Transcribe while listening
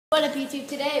What up YouTube?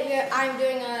 Today I'm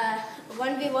doing a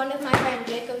 1v1 with my friend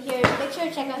Jacob here. Make sure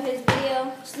to check out his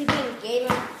video, Sleeping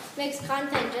Gamer. Makes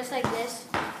content just like this.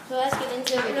 So let's get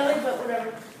into it. Really, but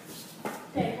whatever.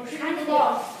 Okay, we're shooting the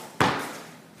ball.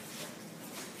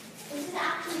 This is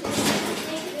actually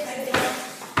this.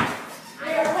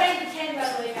 We are playing the 10 by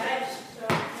the way, guys. So,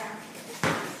 yeah.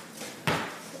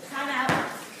 Time out.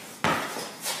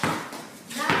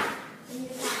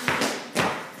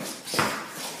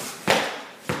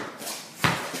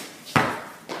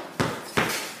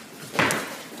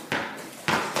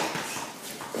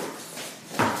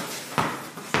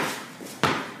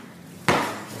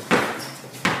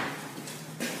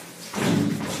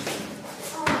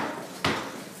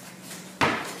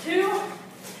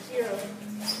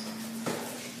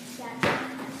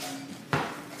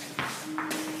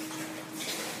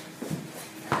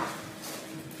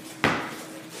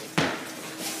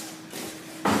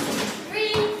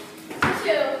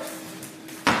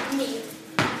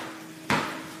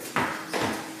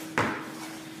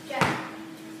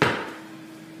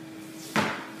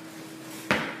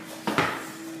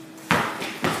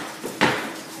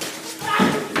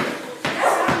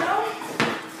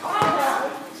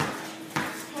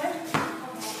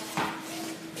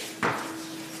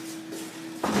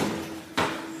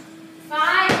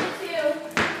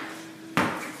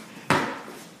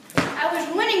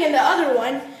 In the other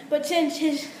one, but since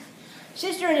his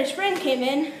sister and his friend came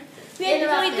in, we had to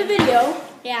delete the video.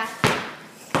 Yeah.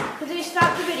 Because they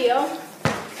stopped the video,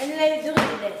 and then they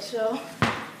deleted it, so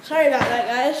sorry about that,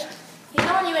 guys. He's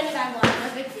only winning by one, no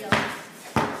big deal.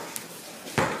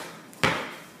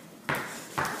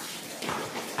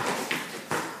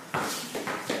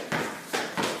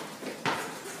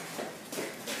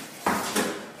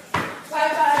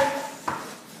 Bye-bye.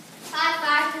 High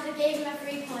five because it gave him a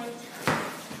 3 point.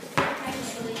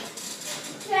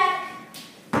 Check.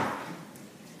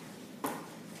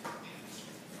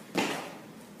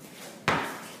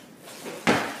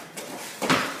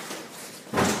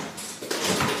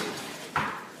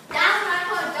 That's what I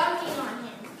call dunking on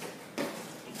him.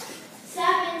 7-5.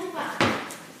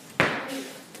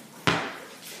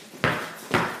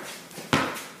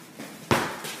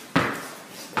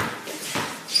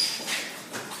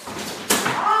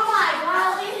 Oh my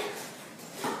golly.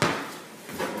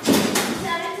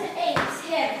 7-8.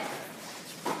 Him.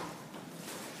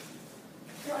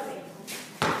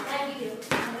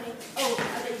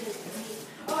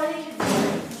 Play.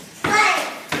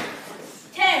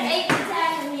 10. 8 to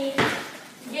 10 me.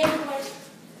 Game point.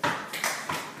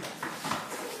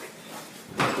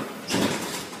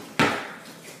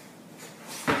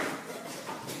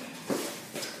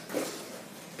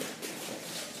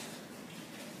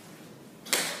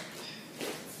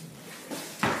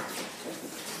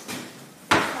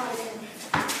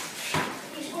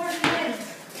 He scored again.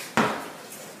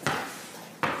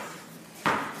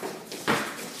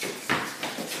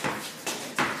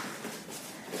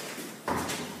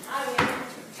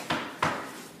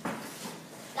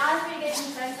 That was pretty good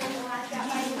defense on the last shot.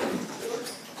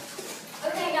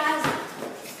 Okay, guys.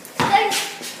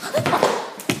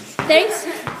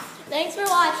 Thanks for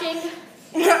watching.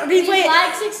 Replay Please it.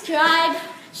 like, subscribe.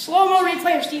 Slow-mo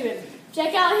replay of Steven.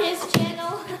 Check out his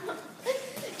channel.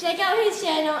 Check out his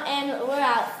channel, and we're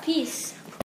out. Peace.